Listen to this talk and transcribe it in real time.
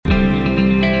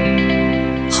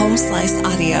Slice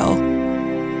Audio.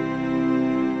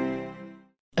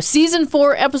 Season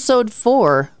 4, episode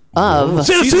 4 of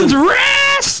Citizens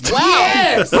Rest! Wow.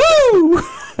 Yes! Woo!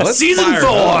 Season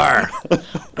 4!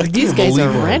 These guys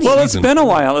are ready. Well, it's been a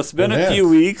while. It's been a few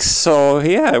weeks, so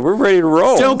yeah, we're ready to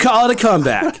roll. Don't call it a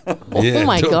comeback. Oh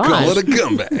my don't gosh. call it a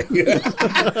comeback.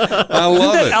 I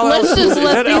love it. Let's just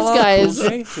let these guys.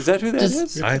 Is that who that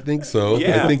is? I think so.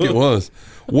 Yeah. I think it was.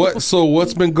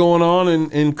 What's been going on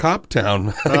in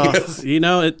Coptown? I guess. You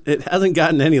know, it hasn't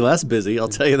gotten any less busy, I'll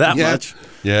tell you that much.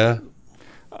 Yeah.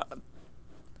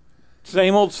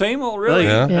 Same old, really.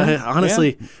 Yeah.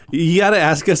 Honestly, you got to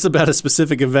ask us about a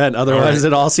specific event. Otherwise,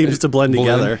 it all seems to blend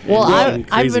together. Well, I've been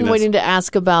Craziness. waiting to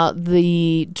ask about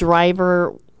the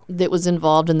driver that was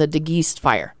involved in the Degeest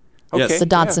fire. Yes. The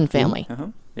Dotson family.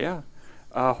 Yeah.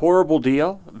 Horrible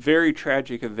deal. Very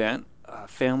tragic event.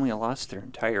 Family lost their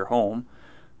entire home.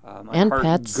 My And heart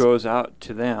pets. goes out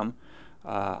to them.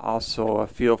 Also, a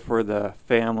feel for the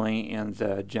family and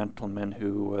the gentleman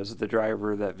who was the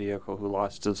driver of that vehicle who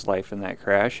lost his life in that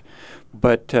crash.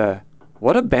 But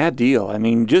what a bad deal. I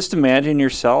mean, just imagine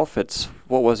yourself. It's,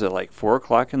 what was it, like 4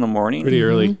 o'clock in the morning? Pretty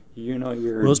early. You know,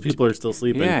 you're... Most people are still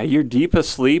sleeping. Yeah, you're deep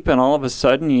asleep, and all of a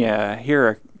sudden you hear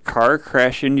a car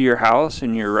crash into your house,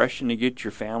 and you're rushing to get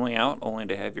your family out, only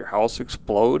to have your house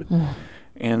explode.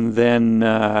 And then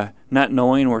not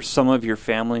knowing where some of your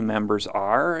family members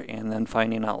are, and then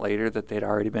finding out later that they'd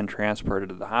already been transported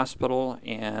to the hospital.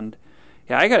 And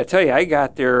yeah, I got to tell you, I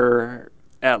got there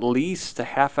at least a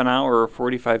half an hour or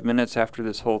 45 minutes after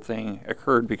this whole thing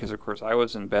occurred, because of course I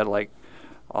was in bed like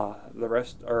the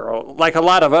rest, or like a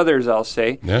lot of others, I'll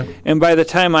say. Yeah. And by the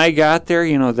time I got there,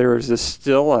 you know, there was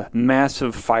still a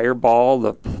massive fireball.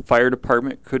 The fire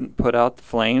department couldn't put out the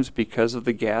flames because of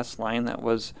the gas line that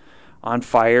was on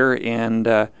fire, and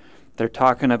they're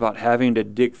talking about having to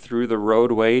dig through the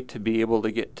roadway to be able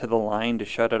to get to the line to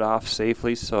shut it off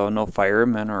safely so no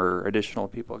firemen or additional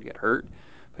people get hurt.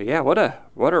 But yeah, what a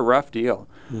rough deal.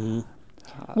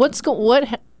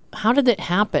 How did it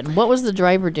happen? What was the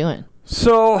driver doing?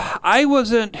 So I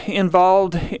wasn't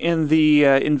involved in the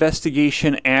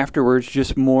investigation afterwards,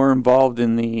 just more involved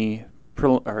in the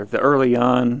early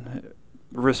on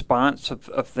response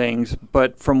of things.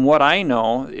 But from what I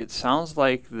know, it sounds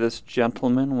like this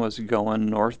gentleman was going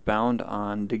northbound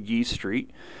on Degeest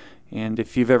Street. And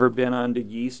if you've ever been on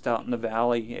Degeest out in the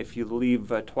valley, if you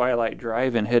leave Twilight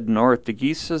Drive and head north,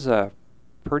 Degeest is a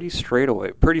pretty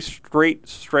straight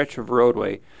stretch of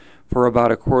roadway for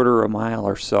about a quarter of a mile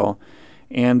or so.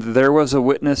 And there was a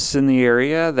witness in the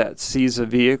area that sees a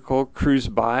vehicle cruise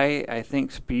by. I think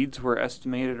speeds were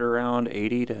estimated around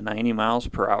 80 to 90 miles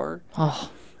per hour. Oh.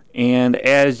 And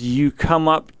as you come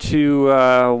up to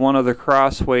one of the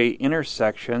crossway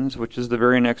intersections, which is the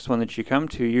very next one that you come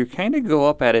to, you kind of go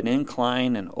up at an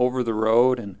incline and over the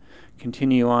road and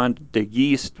continue on to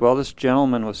Degeest. Well, this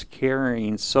gentleman was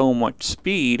carrying so much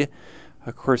speed,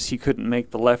 of course, he couldn't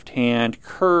make the left-hand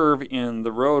curve in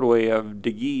the roadway of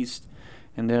Degeest,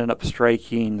 and ended up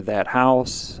striking that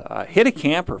house. Hit a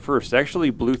camper first, actually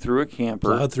blew through a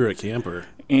camper. Plowed through a camper.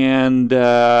 And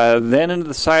then into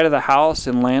the side of the house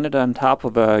and landed on top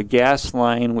of a gas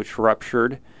line which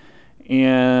ruptured.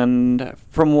 And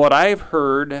from what I've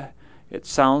heard, it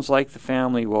sounds like the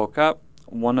family woke up.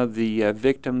 One of the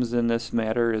victims in this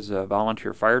matter is a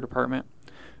volunteer fire department.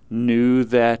 Knew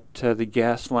that the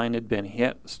gas line had been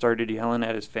hit, started yelling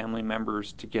at his family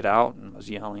members to get out, and was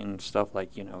yelling stuff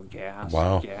like, gas,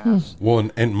 gas. Well,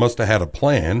 and must have had a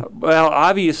plan. Well,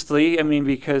 obviously, I mean,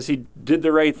 because he did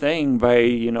the right thing by,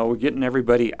 getting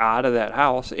everybody out of that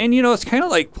house. And, it's kind of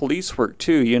like police work,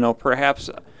 too. Perhaps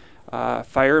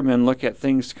firemen look at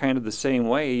things kind of the same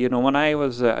way. When I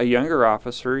was a younger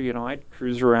officer, I'd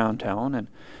cruise around town, and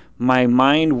my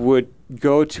mind would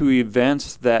go to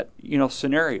events that,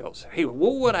 scenarios. Hey,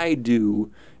 what would I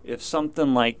do if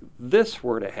something like this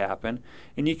were to happen?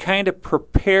 And you kind of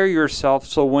prepare yourself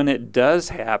so when it does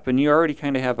happen, you already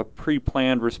kind of have a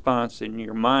pre-planned response in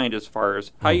your mind as far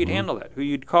as how you'd handle that, who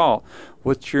you'd call,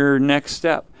 what's your next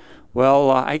step.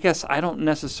 Well, I guess I don't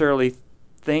necessarily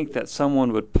think that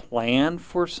someone would plan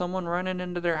for someone running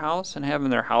into their house and having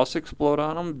their house explode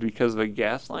on them because of a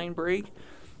gas line break.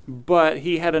 But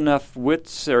he had enough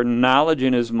wits or knowledge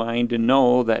in his mind to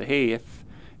know that, hey,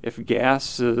 if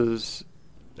gas is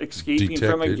escaping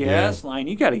from a gas line,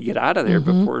 you got to get out of there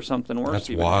before something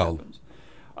worse even happens.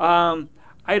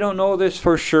 I don't know this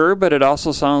for sure, but it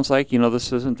also sounds like,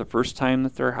 this isn't the first time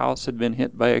that their house had been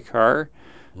hit by a car.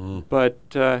 But,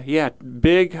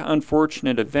 big,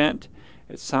 unfortunate event.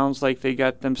 It sounds like they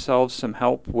got themselves some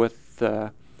help with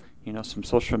some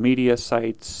social media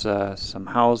sites, some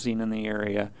housing in the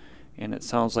area, And it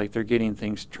sounds like they're getting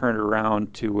things turned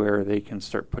around to where they can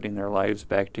start putting their lives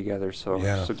back together. So,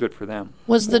 so good for them.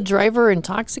 Was the driver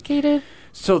intoxicated?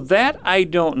 So that I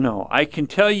don't know. I can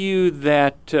tell you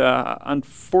that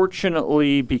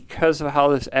unfortunately, because of how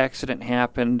this accident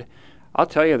happened, I'll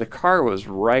tell you the car was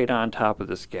right on top of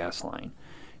this gas line.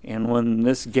 And when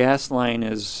this gas line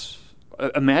is,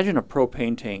 imagine a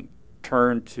propane tank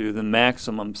turned to the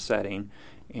maximum setting,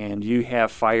 and you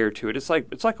have fire to it. It's like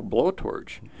a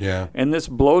blowtorch. Yeah. And this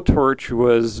blowtorch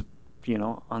was,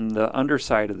 on the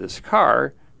underside of this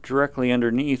car, directly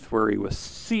underneath where he was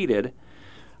seated.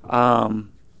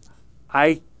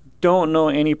 I don't know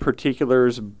any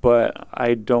particulars, but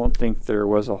I don't think there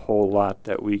was a whole lot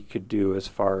that we could do as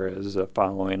far as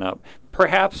following up.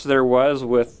 Perhaps there was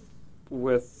with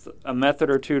a method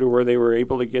or two to where they were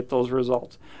able to get those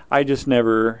results. I just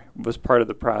never was part of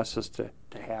the process to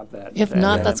have that. If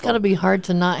not, that's got to be hard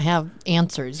to not have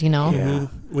answers, Yeah.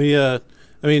 We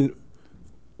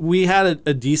had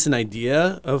a decent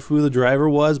idea of who the driver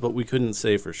was, but we couldn't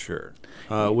say for sure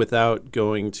without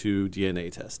going to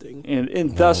DNA testing.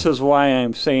 And thus is why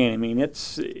I'm saying,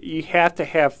 you have to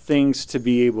have things to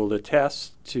be able to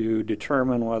test to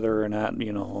determine whether or not,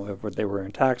 if they were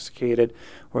intoxicated,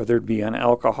 whether it be on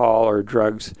alcohol or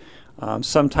drugs.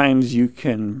 Sometimes you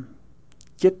can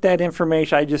get that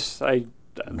information. I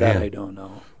don't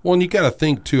know. Well, and you got to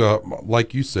think, too,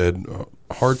 like you said,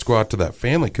 hearts go out to that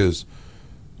family because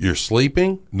you're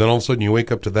sleeping, then all of a sudden you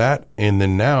wake up to that, and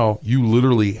then now you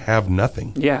literally have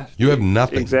nothing. Yeah. You have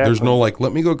nothing. Exactly. There's no,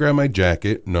 let me go grab my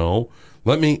jacket. No.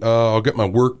 I'll get my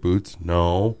work boots.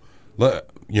 No.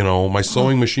 My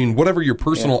sewing machine, whatever your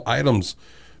personal items,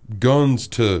 guns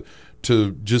to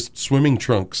just swimming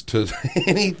trunks to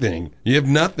anything. You have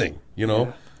nothing,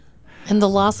 Yeah. And the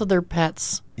loss of their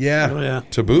pets. Yeah. Oh, yeah.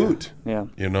 To boot. Yeah.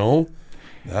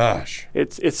 Gosh.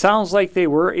 It sounds like they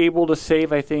were able to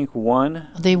save, I think, one.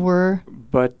 They were.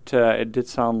 But it did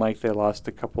sound like they lost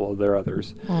a couple of their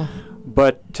others. Oh.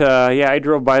 But, I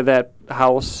drove by that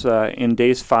house in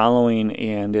days following,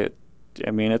 and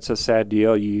it's a sad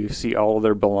deal. You see all of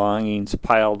their belongings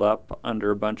piled up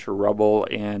under a bunch of rubble,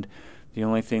 and the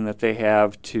only thing that they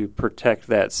have to protect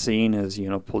that scene is,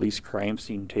 police crime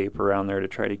scene tape around there to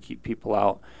try to keep people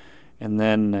out. And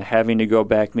then having to go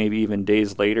back maybe even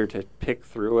days later to pick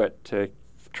through it to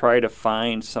try to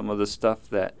find some of the stuff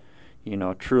that,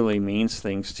 truly means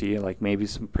things to you, like maybe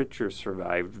some pictures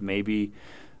survived, maybe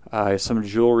some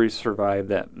jewelry survived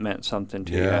that meant something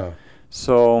to you.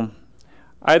 So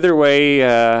either way,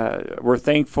 we're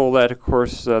thankful that, of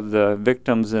course, the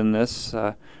victims in this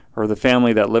or the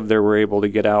family that lived there were able to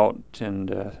get out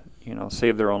and,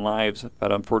 save their own lives.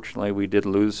 But unfortunately, we did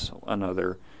lose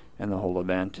another in the whole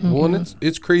event. Mm-hmm. Well, and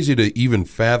it's crazy to even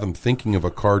fathom thinking of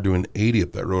a car doing 80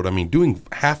 up that road. Doing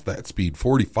half that speed,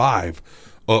 45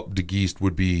 up Degeest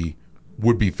would be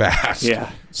fast.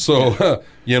 Yeah. So,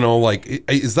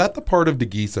 is that the part of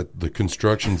Degeest that the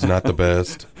construction's not the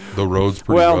best? The road's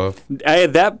pretty rough?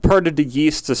 That part of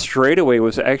Degeest, the straightaway,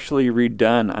 was actually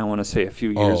redone, I want to say, a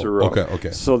few years ago. Okay.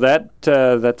 So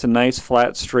that's a nice,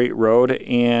 flat, straight road.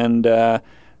 And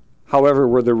however,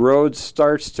 where the road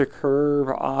starts to curve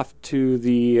off to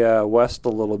the west a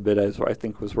little bit, I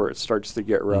think was where it starts to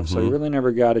get rough. So I really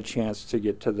never got a chance to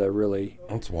get to the really.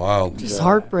 That's wild. It's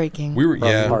heartbreaking.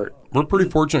 We're pretty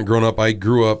fortunate growing up. I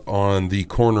grew up on the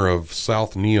corner of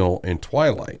South Neal and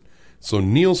Twilight. So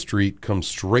Neal Street comes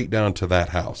straight down to that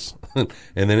house.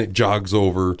 And then it jogs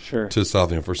over to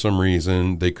South Neal. For some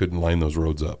reason, they couldn't line those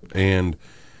roads up. And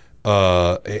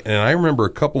I remember a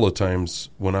couple of times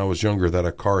when I was younger that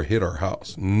a car hit our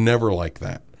house. Never like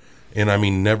that. And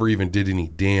never even did any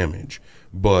damage.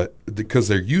 But because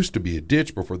there used to be a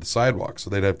ditch before the sidewalk, so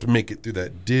they'd have to make it through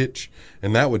that ditch,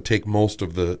 and that would take most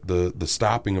of the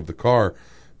stopping of the car.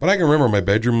 But I can remember my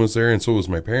bedroom was there, and so was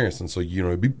my parents. And so,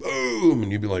 it'd be boom,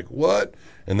 and you'd be like, what?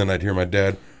 And then I'd hear my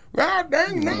dad, ah,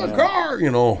 dang, another car,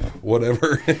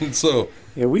 whatever. And so...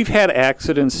 Yeah, we've had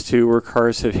accidents, too, where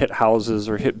cars have hit houses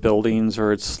or hit buildings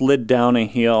or it's slid down a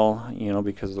hill,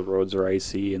 because the roads are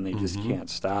icy and they just can't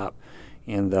stop.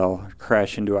 And they'll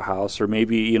crash into a house. Or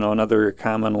maybe, another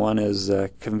common one is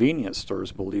convenience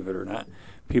stores, believe it or not.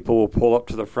 People will pull up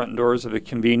to the front doors of a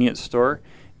convenience store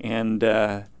and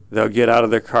they'll get out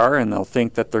of their car and they'll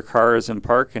think that their car is in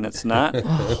park and it's not.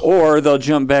 Or they'll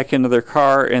jump back into their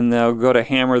car and they'll go to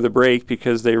hammer the brake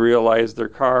because they realize their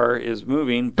car is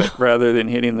moving, but rather than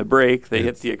hitting the brake, they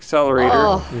hit the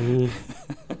accelerator.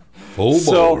 Full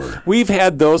so we've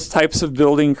had those types of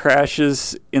building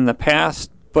crashes in the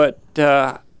past, but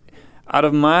Out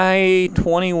of my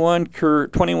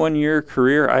 21-year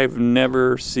career, I've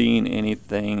never seen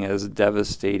anything as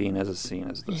devastating as a scene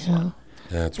as this one.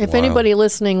 That's if wild. anybody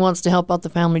listening wants to help out the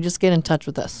family, just get in touch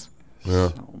with us.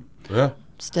 Yeah. Yeah.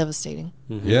 It's devastating.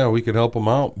 Mm-hmm. Yeah, we could help them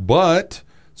out. But,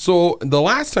 so the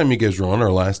last time you guys were on,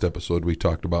 our last episode, we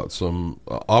talked about some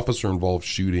officer-involved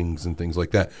shootings and things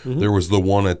like that. Mm-hmm. There was the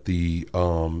one at the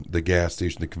gas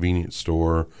station, the convenience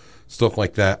store, stuff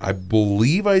like that. I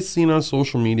believe I seen on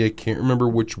social media, can't remember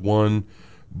which one,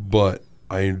 but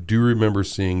I do remember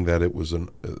seeing that it was the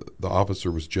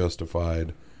officer was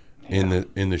justified in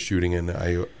the shooting, and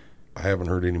I haven't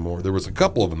heard any more. There was a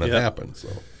couple of them that happened. So,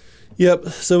 yep.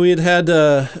 So we had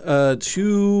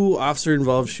 2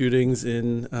 officer-involved shootings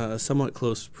in somewhat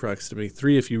close proximity.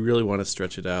 3, if you really want to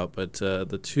stretch it out. But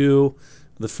the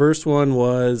first one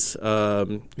was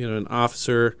an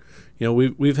officer.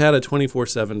 We've had a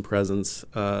 24/7 presence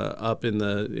up in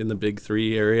the Big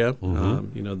 3 area.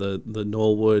 Mm-hmm. The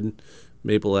Knollwood,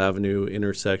 Maple Avenue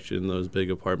intersection, those big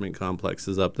apartment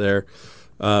complexes up there.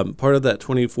 Part of that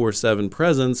 24/7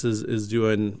 presence is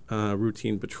doing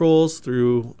routine patrols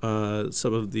through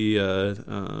some of the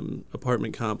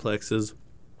apartment complexes.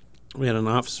 We had an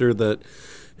officer that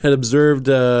had observed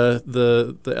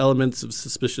the elements of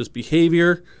suspicious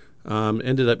behavior,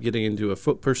 ended up getting into a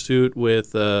foot pursuit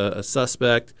with a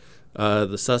suspect.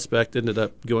 The suspect ended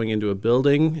up going into a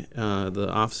building. The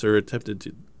officer attempted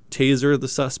to taser the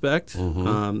suspect.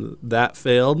 Mm-hmm. That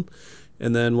failed.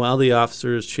 And then while the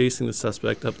officer is chasing the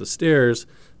suspect up the stairs,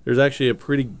 there's actually a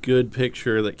pretty good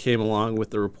picture that came along with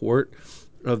the report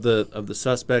of the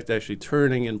suspect actually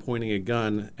turning and pointing a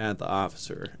gun at the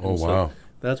officer. Oh, wow.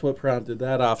 That's what prompted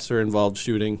that officer-involved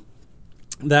shooting.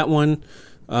 That one,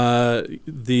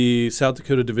 the South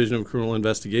Dakota Division of Criminal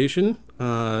Investigation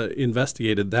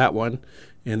investigated that one,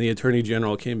 and the Attorney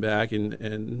General came back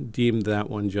and deemed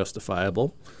that one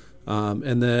justifiable.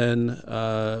 And then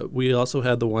we also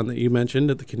had the one that you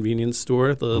mentioned at the convenience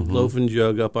store, the loaf and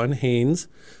jug up on Haynes.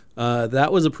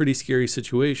 That was a pretty scary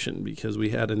situation because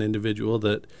we had an individual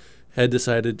that had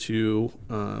decided to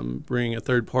bring a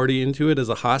third party into it as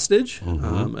a hostage.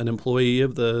 An employee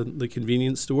of the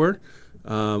convenience store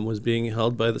was being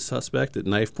held by the suspect at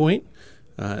knife point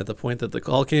at the point that the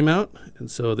call came out.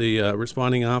 And so the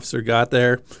responding officer got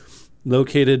there,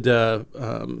 located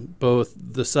both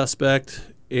the suspect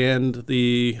and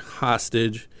the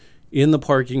hostage in the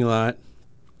parking lot.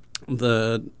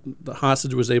 The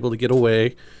hostage was able to get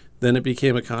away. Then it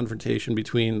became a confrontation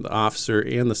between the officer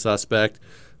and the suspect.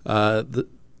 The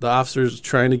officer's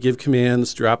trying to give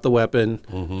commands, drop the weapon,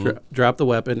 drop the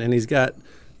weapon, and he's got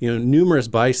numerous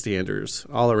bystanders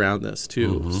all around this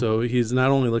too. So he's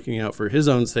not only looking out for his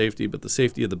own safety, but the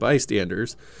safety of the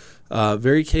bystanders.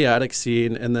 Very chaotic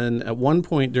scene. And then at one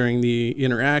point during the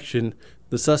interaction,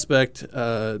 the suspect,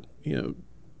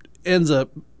 ends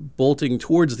up bolting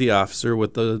towards the officer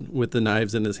with the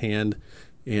knives in his hand,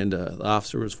 and the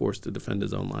officer was forced to defend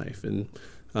his own life. And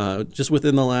just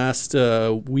within the last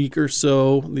week or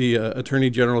so, the Attorney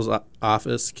General's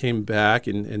office came back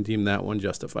and deemed that one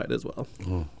justified as well.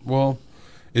 Well,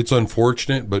 it's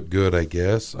unfortunate, but good, I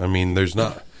guess. I mean, there's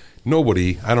not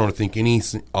nobody. I don't think any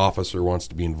officer wants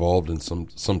to be involved in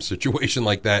some situation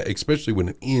like that, especially when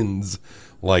it ends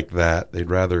like that. They'd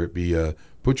rather it be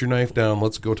put your knife down,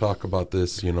 let's go talk about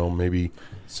this, maybe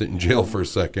sit in jail for a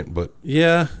second. But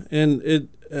yeah, and it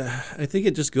I think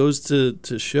it just goes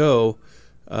to show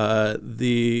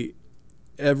the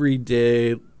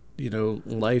everyday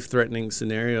life-threatening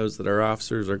scenarios that our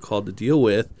officers are called to deal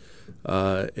with,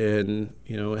 and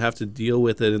have to deal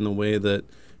with it in the way that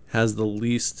has the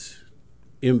least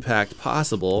impact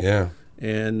possible. Yeah.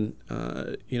 And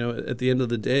at the end of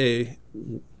the day,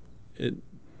 it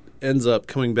ends up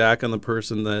coming back on the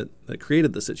person that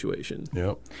created the situation.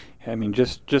 Yep. I mean,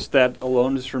 just that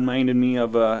alone just reminded me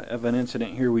of an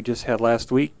incident here we just had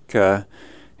last week.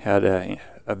 Had a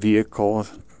vehicle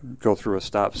go through a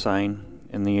stop sign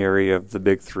in the area of the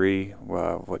Big 3,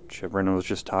 which Brendan was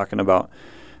just talking about.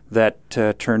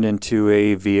 That turned into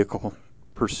a vehicle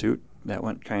pursuit that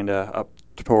went kind of up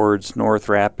towards North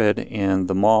Rapid and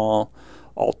the mall,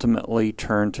 ultimately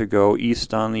turned to go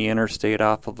east on the interstate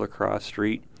off of La Crosse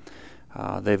Street.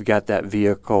 They've got that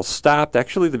vehicle stopped.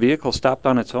 Actually, the vehicle stopped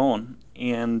on its own,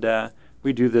 and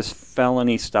we do this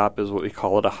felony stop, is what we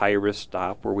call it, a high-risk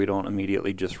stop, where we don't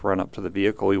immediately just run up to the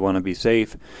vehicle. We want to be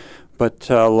safe. But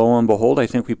lo and behold, I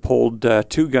think we pulled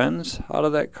 2 guns out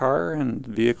of that car, and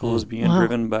the vehicle was being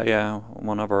driven by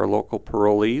one of our local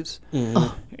parolees.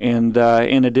 And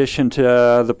in addition to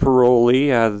the parolee,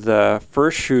 the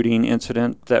first shooting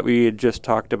incident that we had just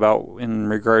talked about in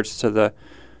regards to the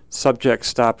subject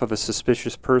stop of a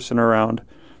suspicious person around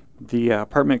the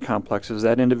apartment complexes.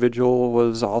 That individual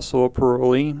was also a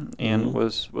parolee and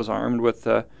was armed with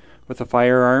a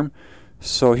firearm.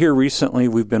 So here recently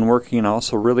we've been working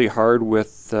also really hard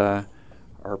with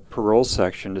our parole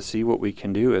section to see what we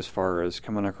can do as far as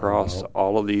coming across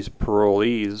all of these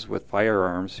parolees with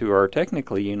firearms who are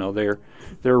technically, you know, they're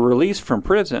released from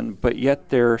prison, but yet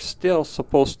they're still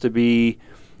supposed to be,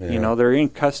 you know, they're in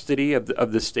custody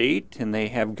of the state, and they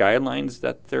have guidelines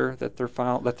that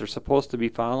they're supposed to be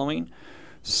following.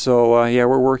 So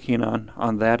we're working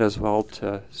on that as well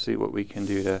to see what we can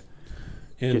do to.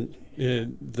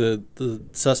 And the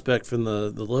suspect from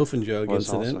the loaf and jug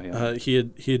incident, also, he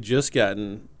had just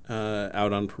gotten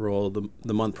out on parole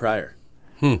the month prior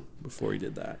before he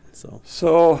did that.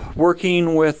 So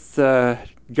working with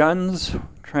guns,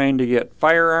 trying to get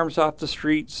firearms off the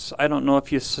streets. I don't know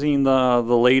if you've seen the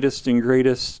latest and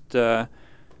greatest PSA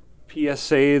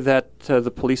that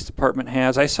the police department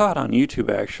has. I saw it on YouTube,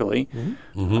 actually.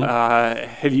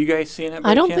 Have you guys seen it?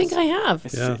 I don't think I have.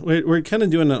 Yeah, we're kind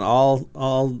of doing an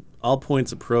all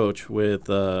points approach with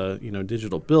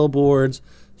digital billboards,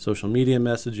 social media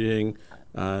messaging,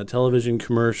 television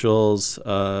commercials,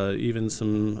 even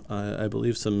some I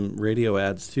believe some radio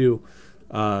ads too.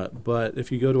 But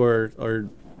if you go to our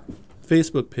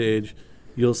Facebook page,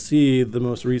 you'll see the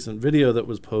most recent video that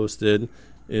was posted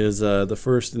is the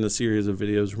first in a series of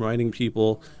videos reminding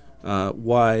people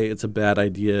why it's a bad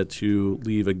idea to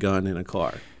leave a gun in a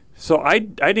car. So I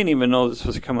didn't even know this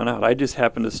was coming out. I just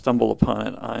happened to stumble upon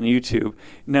it on YouTube.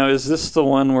 Now, is this the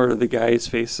one where the guy's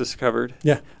face is covered?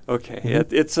 Yeah. Okay.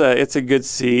 It's a good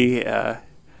see. I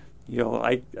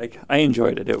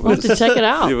enjoyed it. We'll have to check it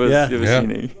out. It was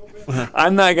unique.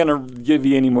 I'm not going to give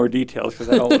you any more details because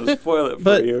I don't want to spoil it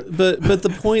for you. But the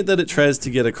point that it tries to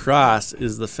get across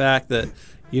is the fact that,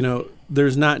 you know,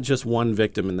 there's not just one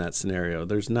victim in that scenario.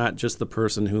 There's not just the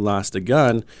person who lost a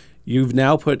gun. You've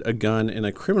now put a gun in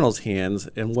a criminal's hands,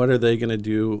 and what are they going to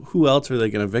do? Who else are they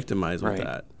going to victimize with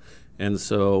that? And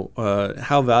so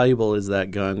how valuable is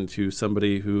that gun to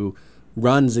somebody who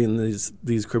runs in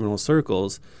these criminal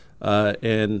circles?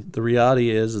 And the reality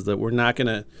is that we're not going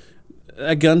to –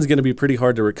 a gun's going to be pretty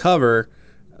hard to recover.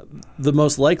 The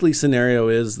most likely scenario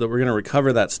is that we're going to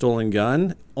recover that stolen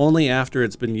gun only after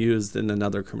it's been used in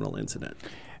another criminal incident.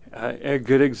 A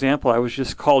good example, I was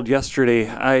just called yesterday.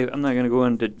 I'm not going to go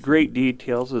into great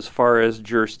details as far as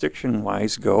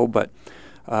jurisdiction-wise go, but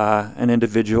an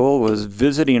individual was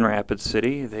visiting Rapid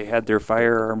City. They had their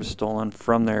firearms stolen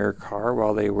from their car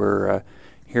while they were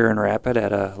here in Rapid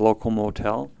at a local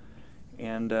motel.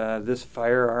 And this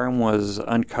firearm was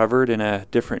uncovered in a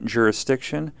different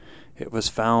jurisdiction. It was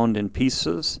found in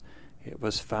pieces. It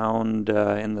was found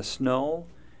in the snow.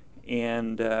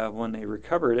 And when they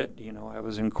recovered it, you know, I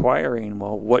was inquiring,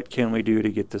 well, what can we do to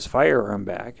get this firearm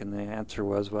back? And the answer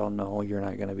was, well, no, you're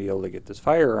not going to be able to get this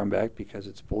firearm back because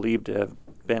it's believed to have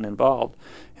been involved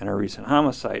in a recent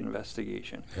homicide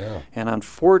investigation. Yeah. And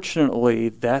unfortunately,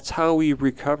 that's how we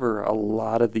recover a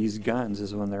lot of these guns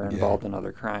is when they're involved in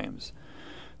other crimes.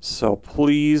 So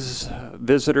please,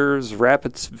 visitors,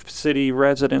 Rapid City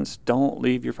residents, don't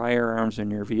leave your firearms in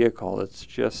your vehicle. It's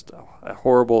just a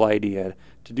horrible idea.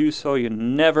 To do so, you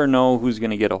never know who's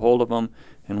going to get a hold of them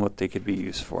and what they could be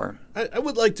used for. I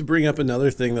would like to bring up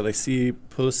another thing that I see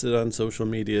posted on social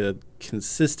media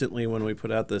consistently when we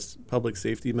put out this public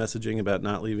safety messaging about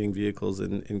not leaving vehicles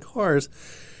in cars.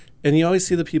 And you always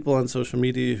see the people on social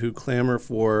media who clamor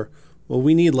for, well,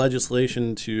 we need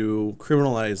legislation to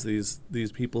criminalize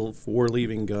these people for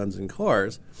leaving guns in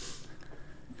cars.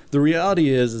 The reality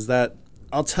is that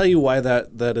I'll tell you why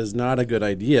that is not a good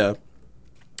idea.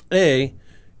 A,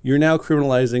 you're now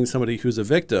criminalizing somebody who's a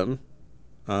victim.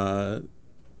 And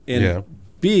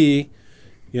B,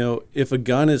 you know, if a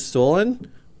gun is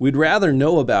stolen, we'd rather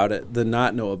know about it than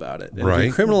not know about it. And if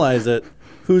you criminalize it,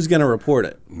 who's going to report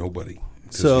it? Nobody.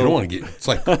 So you don't want to get, it's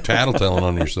like tattletelling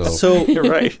on yourself. So you're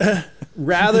right.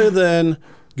 Rather than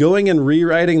going and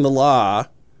rewriting the law,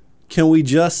 can we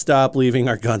just stop leaving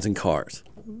our guns in cars?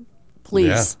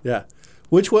 Please. Yeah.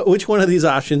 Which one of these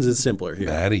options is simpler here?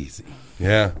 That easy.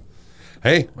 Yeah.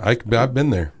 Hey, I've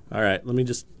been there. All right. Let me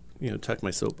just tuck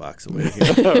my soapbox away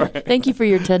here. Thank you for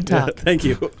your TED Talk. Yeah, thank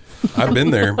you. I've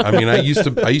been there. I mean, I used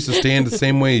to stand the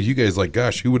same way as you guys. Like,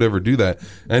 gosh, who would ever do that?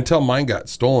 And until mine got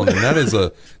stolen, and that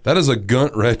is a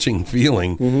gut wrenching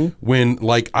feeling. When,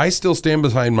 like, I still stand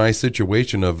behind my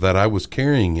situation of that I was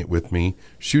carrying it with me,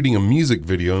 shooting a music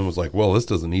video, and was like, well, this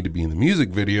doesn't need to be in the music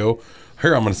video.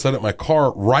 Here, I'm going to set up my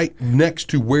car right next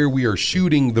to where we are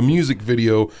shooting the music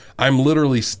video. I'm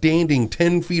literally standing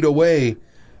 10 feet away,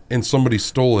 and somebody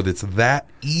stole it. It's that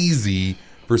easy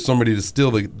for somebody to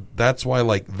steal that's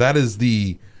why that is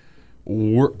the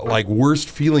worst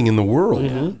feeling in the world.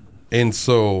 Mm-hmm. And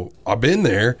so I've been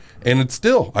there, and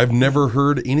I've never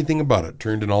heard anything about it.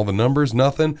 Turned in all the numbers,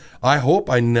 nothing. I hope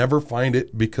I never find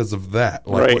it because of that,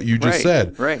 what you just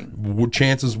said. Right.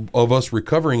 Chances of us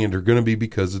recovering it are going to be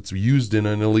because it's used in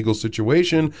an illegal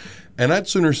situation, and I'd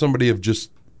sooner somebody have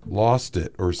just lost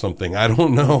it or something. I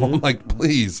don't know. I'm like,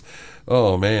 please.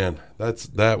 Oh man,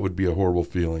 that would be a horrible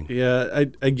feeling. Yeah,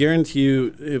 I guarantee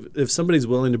you, if somebody's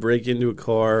willing to break into a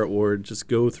car or just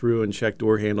go through and check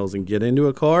door handles and get into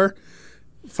a car,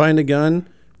 find a gun,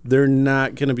 they're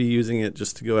not going to be using it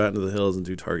just to go out into the hills and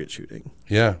do target shooting.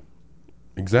 Yeah,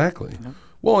 exactly. Yeah.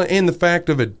 Well, and the fact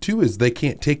of it too is they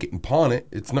can't take it and pawn it.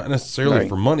 It's not necessarily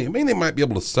for money. I mean, they might be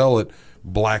able to sell it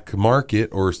black market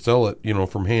or sell it,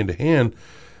 from hand to hand.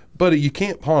 But you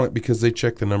can't pawn it because they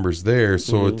check the numbers there.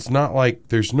 So it's not like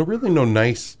there's really no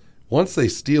nice. Once they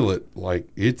steal it,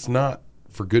 it's not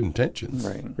for good intentions.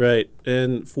 Right.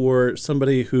 And for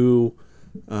somebody who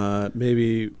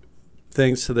maybe,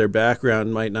 thanks to their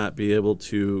background, might not be able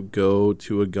to go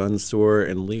to a gun store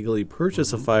and legally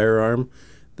purchase a firearm,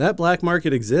 that black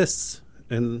market exists.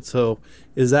 And so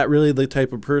is that really the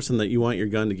type of person that you want your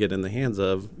gun to get in the hands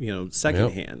of,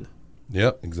 secondhand?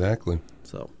 Yep, exactly.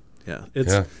 So... yeah,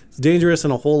 it's dangerous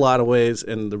in a whole lot of ways,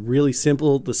 and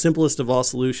the simplest of all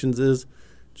solutions is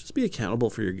just be accountable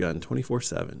for your gun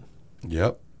 24/7.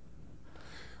 Yep.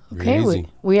 Okay,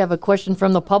 we have a question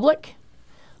from the public.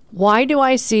 Why do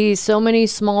I see so many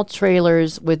small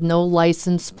trailers with no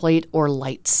license plate or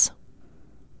lights?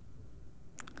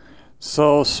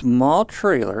 So small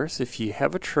trailers, if you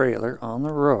have a trailer on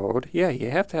the road, you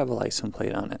have to have a license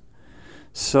plate on it.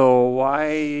 So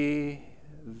why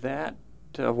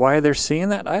they're seeing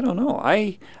that, I don't know.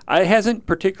 I hasn't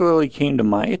particularly came to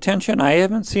my attention. I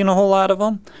haven't seen a whole lot of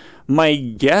them. My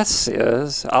guess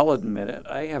is, I'll admit it,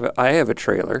 I have a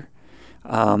trailer.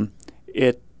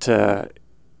 It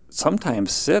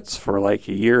sometimes sits for like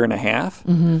a year and a half.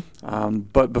 Mm-hmm.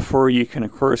 But before you can,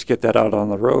 of course, get that out on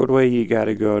the roadway, you got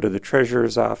to go to the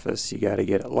treasurer's office. You got to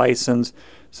get it licensed.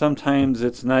 Sometimes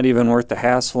it's not even worth the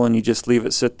hassle, and you just leave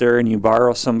it sit there and you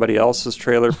borrow somebody else's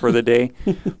trailer for the day.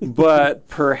 But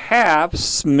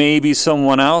perhaps maybe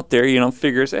someone out there,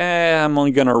 figures, I'm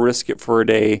only going to risk it for a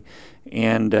day.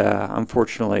 And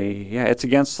unfortunately, it's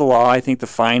against the law. I think the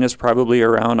fine is probably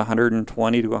around $120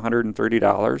 to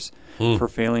 $130 for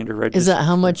failing to register. Is that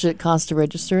how much it costs to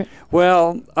register it?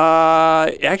 Well,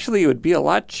 actually, it would be a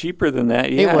lot cheaper than that.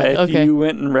 Yeah, if you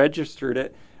went and registered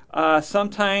it.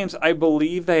 Sometimes I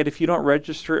believe that if you don't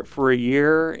register it for a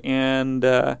year, and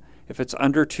if it's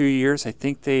under 2 years, I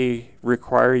think they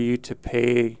require you to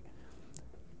pay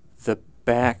the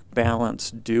back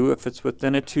balance due if it's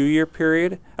within a 2-year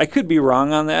period. I could be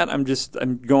wrong on that. I'm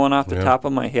going off the top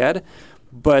of my head.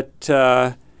 But,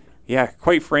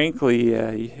 quite frankly,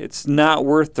 it's not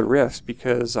worth the risk,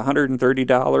 because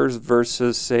 $130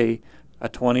 versus, say, a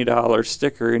 $20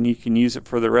 sticker, and you can use it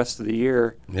for the rest of the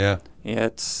year. Yeah.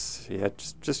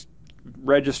 Just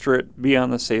register it, be on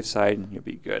the safe side, and you'll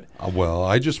be good. Well,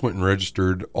 I just went and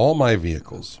registered all my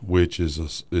vehicles, which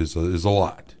is a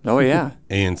lot. Oh yeah.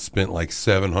 And spent like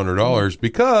 $700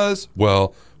 because,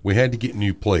 we had to get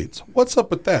new plates. What's up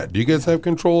with that? Do you guys have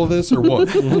control of this or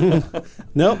what?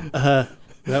 Nope.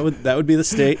 That would be the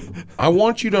state. I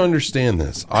want you to understand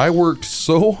this. I worked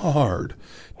so hard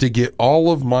to get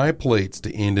all of my plates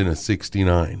to end in a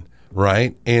 69,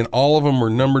 right? And all of them were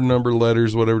number,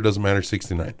 letters, whatever, doesn't matter,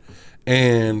 69.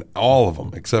 And all of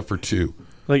them, except for 2.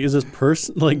 Like, is this you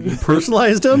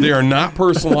personalized them? They are not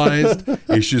personalized.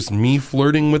 It's just me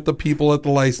flirting with the people at the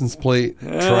license plate,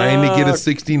 trying to get a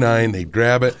 69. They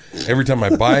grab it every time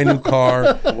I buy a new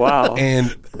car. Wow.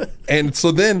 And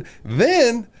so then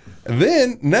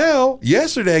now,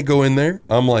 yesterday I go in there.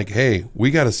 I'm like, hey, we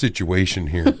got a situation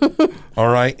here. All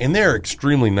right. And they're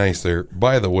extremely nice there.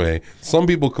 By the way, some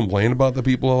people complain about the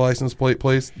people at license plate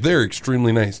place. They're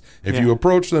extremely nice. If you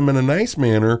approach them in a nice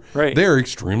manner, they're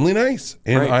extremely nice.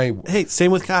 And hey,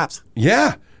 same with cops.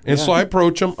 Yeah. And so I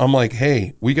approach them. I'm like,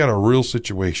 hey, we got a real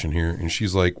situation here. And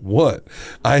she's like, what?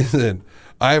 I said,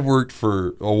 I've worked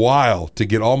for a while to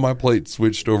get all my plates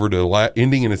switched over to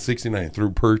ending in a 69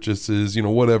 through purchases,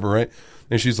 whatever, right?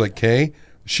 And she's like, Kay,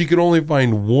 she could only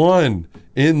find one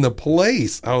in the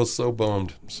place. I was so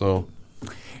bummed. So,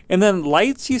 and then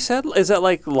lights, you said? Is that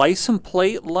like license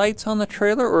plate lights on the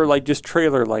trailer, or like just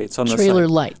trailer lights on the side? Trailer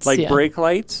lights, like brake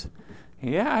lights?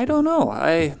 Yeah, I don't know.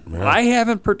 I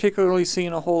haven't particularly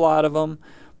seen a whole lot of them.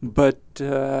 But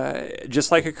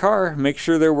just like a car, make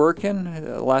sure they're working.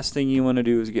 The last thing you want to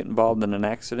do is get involved in an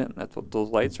accident. That's what those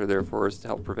lights are there for, is to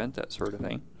help prevent that sort of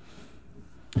thing.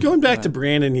 Going back to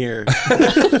Brandon here.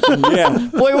 Yeah.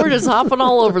 Boy, we're just hopping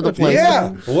all over the place.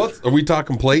 Yeah. Are we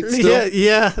talking plates still?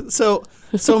 Yeah. So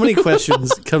many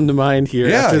questions come to mind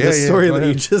here after the story that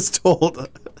you just told.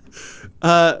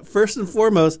 First and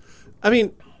foremost, I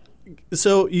mean,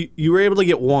 so you were able to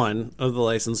get one of the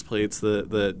license plates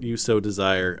that you so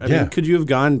desire. I mean, could you have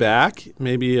gone back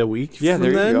maybe a week from there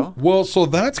then? you go. Well, so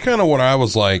that's kind of what I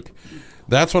was like.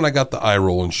 That's when I got the eye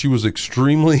roll, and she was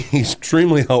extremely,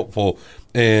 extremely helpful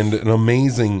and an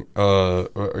amazing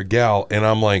gal. And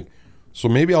I'm like, so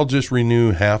maybe I'll just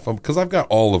renew half of them because I've got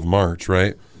all of March,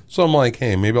 right? So I'm like,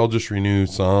 hey, maybe I'll just renew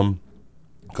some.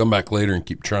 Come back later and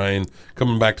keep trying.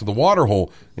 Coming back to the water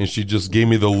hole, and she just gave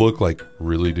me the look like,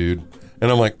 really, dude?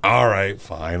 And I'm like, all right,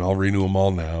 fine, I'll renew them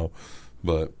all now.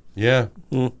 But yeah.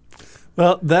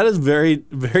 Well, that is very,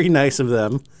 very nice of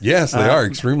them. Yes, they are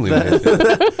extremely nice.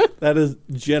 That is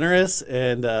generous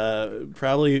and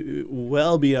probably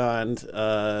well beyond,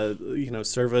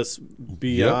 service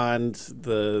beyond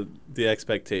the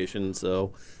expectation.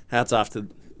 So hats off to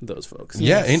those folks.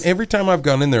 Yeah, and every time I've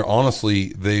gone in there,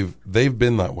 honestly, they've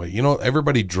been that way. You know,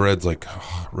 everybody dreads like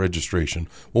registration.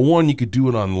 Well, one, you could do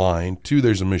it online. Two,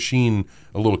 there's a machine,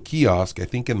 a little kiosk, I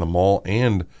think in the mall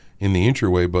and in the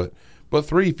entryway. But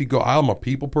three, if you go, I'm a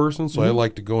people person, so I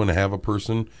like to go and have a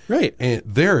person. Right. And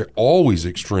they're always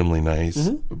extremely nice.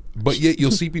 But yet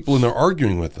you'll see people in there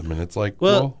arguing with them, and it's like,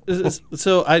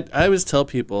 so I always tell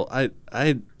people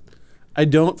I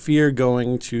don't fear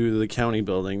going to the county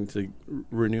building to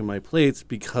renew my plates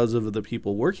because of the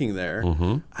people working there.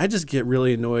 I just get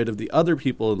really annoyed of the other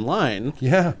people in line.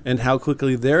 Yeah. And how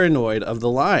quickly they're annoyed of the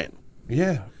line.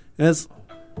 Yeah. And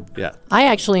I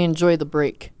actually enjoy the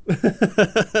break.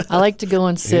 I like to go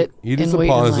and sit It and is a wait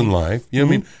pause in in line. life. You know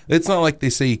what I mean? It's not like they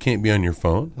say you can't be on your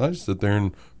phone. I just sit there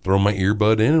and throw my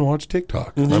earbud in and watch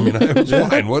TikTok. I mean, it's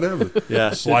fine, whatever.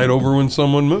 Yeah. Slide over when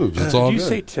someone moves. It's all Did you good.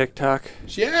 say TikTok?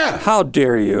 Yeah. How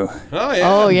dare you? Oh, yeah.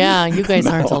 Oh, yeah. You guys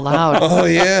aren't allowed. Oh,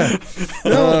 yeah.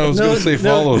 I was going to say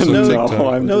follow some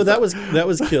TikTok. No, that was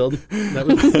killed.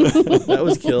 That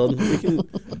was killed. We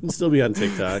can still be on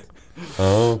TikTok.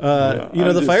 Oh.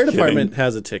 The fire department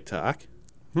has a TikTok,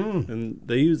 and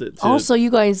they use it. Also,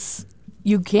 you guys,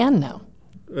 you can now.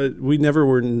 We never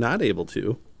were not able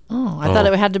to. Oh, I thought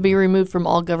it had to be removed from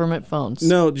all government phones.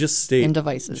 No, just state and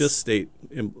devices. Just state.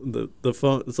 The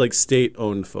phone. It's like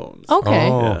state-owned phones. Okay.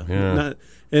 Oh, yeah.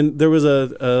 And there was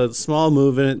a small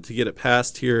movement to get it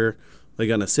passed here, like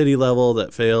on a city level,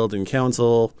 that failed in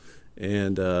council.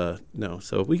 And no,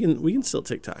 so we can still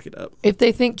TikTok it up. If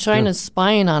they think China's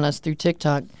spying on us through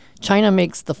TikTok, China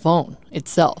makes the phone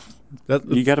itself.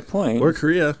 You got a point. Or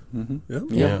Korea.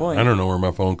 Yeah. Point. I don't know where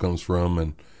my phone comes from,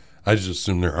 and I just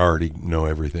assume they already know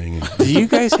everything. Do you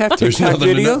guys have TikTok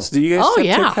nothing to know. videos? Do you guys have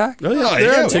TikTok? Oh, yeah. Oh,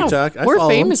 They're yeah. on TikTok. I We're follow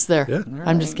famous them. there. Yeah.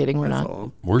 I'm just kidding. We're I not. follow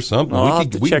them. We're something. I'll have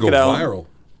we to can check go it out. viral.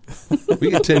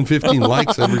 We get 10, 15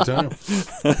 likes every time.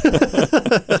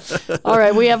 All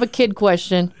right, we have a kid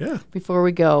question. Yeah. Before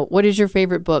we go, what is your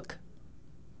favorite book?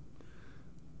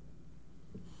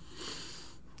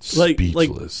 Like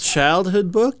Speechless.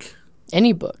 childhood book?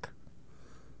 Any book.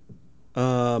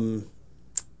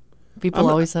 People I'm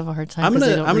always have a hard time. I'm 'cause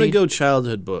they gonna don't read. go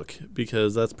childhood book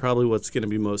because that's probably what's gonna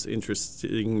be most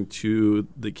interesting to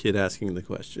the kid asking the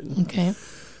question. Okay.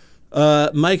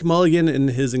 Mike Mulligan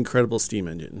and his incredible steam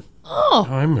engine. Oh,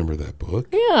 I remember that book.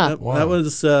 yeah. Wow. That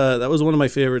was one of my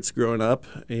favorites growing up,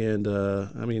 and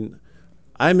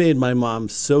I made my mom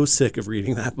so sick of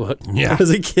reading that book as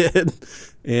a kid,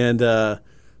 and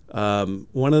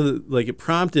one of the it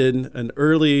prompted an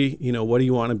early, what do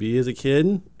you want to be as a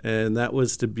kid, and that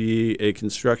was to be a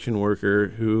construction worker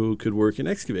who could work an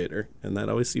excavator, and that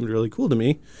always seemed really cool to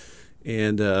me,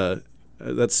 and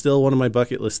that's still one of my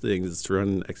bucket list things is to run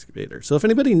an excavator. So if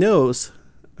anybody knows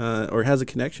or has a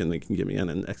connection that can get me on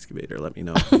an excavator, let me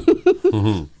know.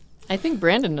 I think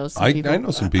Brandon knows some I people. know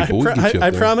some people. We'll get you up I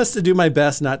there. promise to do my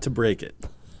best not to break it.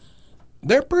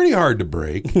 They're pretty hard to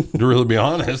break, to really be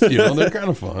honest. They're kind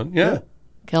of fun. Yeah.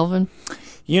 Kelvin?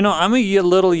 I'm a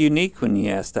little unique when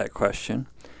you ask that question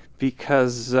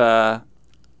because I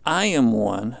am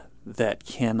one that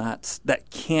can't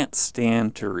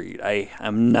stand to read.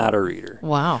 I'm not a reader.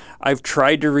 Wow. I've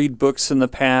tried to read books in the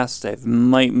past. I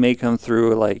might make them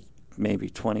through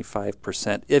maybe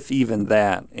 25%, if even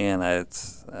that, and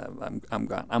I'm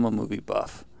gone. I'm a movie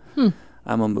buff. I'm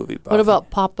a movie buff. What about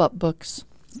pop-up books?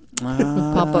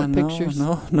 Pop-up pictures?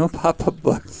 No pop-up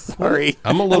books. Sorry.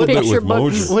 I'm a little bit Picture with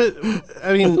books. Mosher.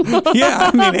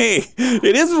 Hey,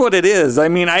 it is what it is.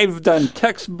 I've done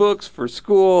textbooks for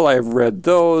school. I've read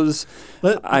those.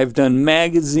 I've done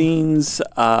magazines.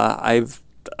 I've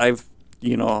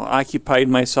occupied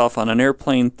myself on an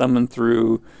airplane thumbing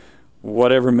through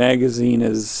whatever magazine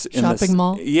is in shopping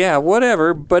mall. Yeah,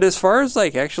 whatever. But as far as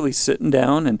like actually sitting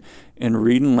down and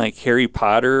reading like Harry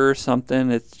Potter or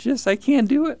something, it's just I can't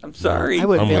do it. I'm sorry. I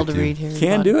wouldn't be able to read Harry Potter.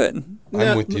 Can't do it.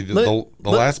 I'm with you. The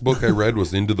last book I read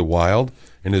was Into the Wild,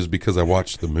 and it was because I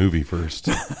watched the movie first.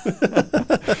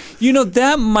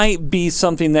 That might be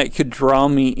something that could draw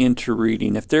me into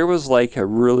reading. If there was like a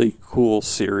really cool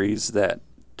series that,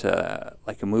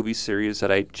 like a movie series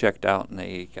that I checked out and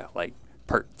they got like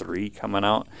part 3 coming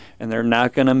out and they're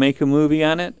not going to make a movie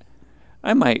on it,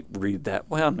 I might read that.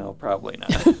 Well, no, probably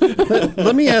not.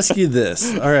 Let me ask you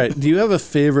this. All right. Do you have a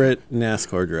favorite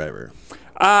NASCAR driver?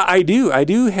 I do. I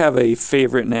do have a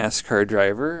favorite NASCAR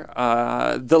driver,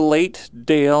 the late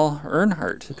Dale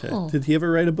Earnhardt. Okay. Oh. Did he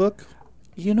ever write a book?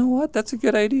 You know what? That's a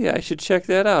good idea. I should check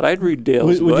that out. I'd read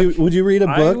Dale's book. Would you read a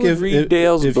book if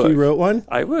Dale's if book. he wrote one?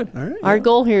 I would. All right. Our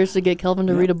goal here is to get Kelvin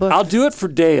to read a book. I'll do it for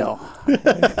Dale.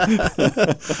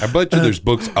 I bet you there's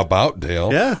books about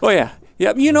Dale. Yeah. Oh, yeah.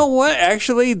 Yep. You know what?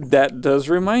 Actually, that does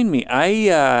remind me.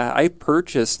 I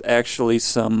purchased actually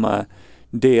some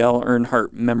Dale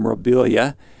Earnhardt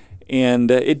memorabilia, and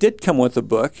it did come with a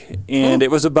book, and it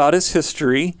was about his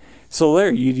history. So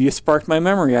there, you sparked my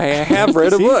memory. I have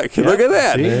read a book. Yeah. Look at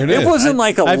that. There It wasn't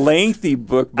like a lengthy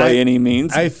book by any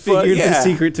means. I figured the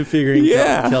secret to figuring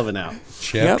Kelvin out.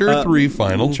 Chapter 3,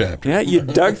 final chapter. Yeah, you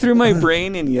dug through my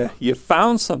brain and you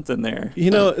found something there.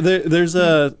 There's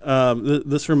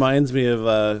this reminds me of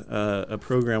a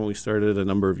program we started a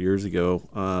number of years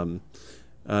ago.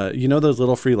 Those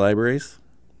little free libraries?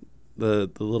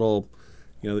 The little...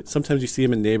 sometimes you see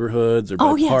them in neighborhoods or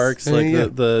by parks.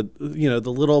 The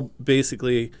little,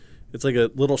 basically, it's like a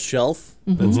little shelf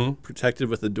that's protected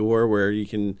with a door where you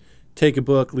can take a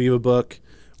book, leave a book.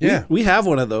 Yeah, we have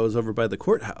one of those over by the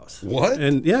courthouse. What?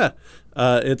 And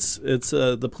it's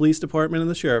the police department and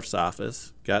the sheriff's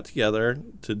office got together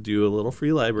to do a little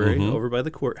free library over by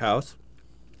the courthouse.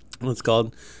 And it's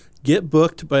called "Get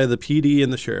Booked by the PD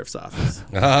and the Sheriff's Office."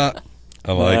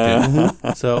 I like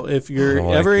it. So if you're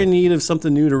ever in need of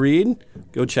something new to read,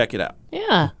 go check it out.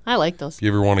 Yeah, I like those. If you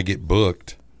ever want to get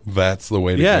booked, that's the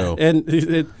way to go. Yeah, and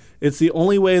it's the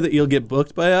only way that you'll get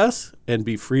booked by us and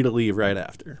be free to leave right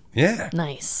after. Yeah.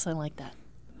 Nice. I like that.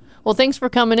 Well, thanks for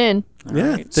coming in.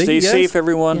 Right. Stay safe,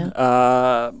 everyone.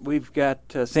 Yeah. We've got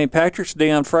St. Patrick's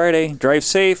Day on Friday. Drive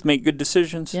safe. Make good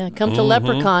decisions. Yeah, come to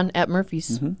Leprechaun at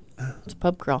Murphy's. It's a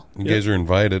pub crawl. You guys are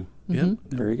invited. Yeah,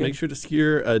 very good. Make sure to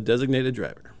secure a designated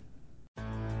driver.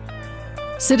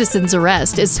 Citizens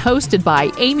Arrest is hosted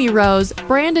by Amy Rose,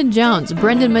 Brandon Jones,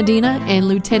 Brendan Medina, and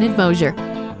Lieutenant Mosier.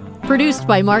 Produced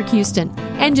by Mark Houston.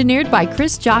 Engineered by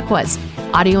Chris Jacquez.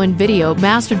 Audio and video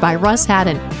mastered by Russ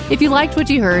Haddon. If you liked what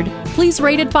you heard, please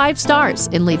rate it 5 stars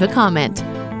and leave a comment.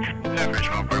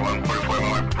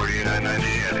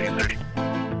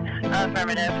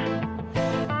 Affirmative.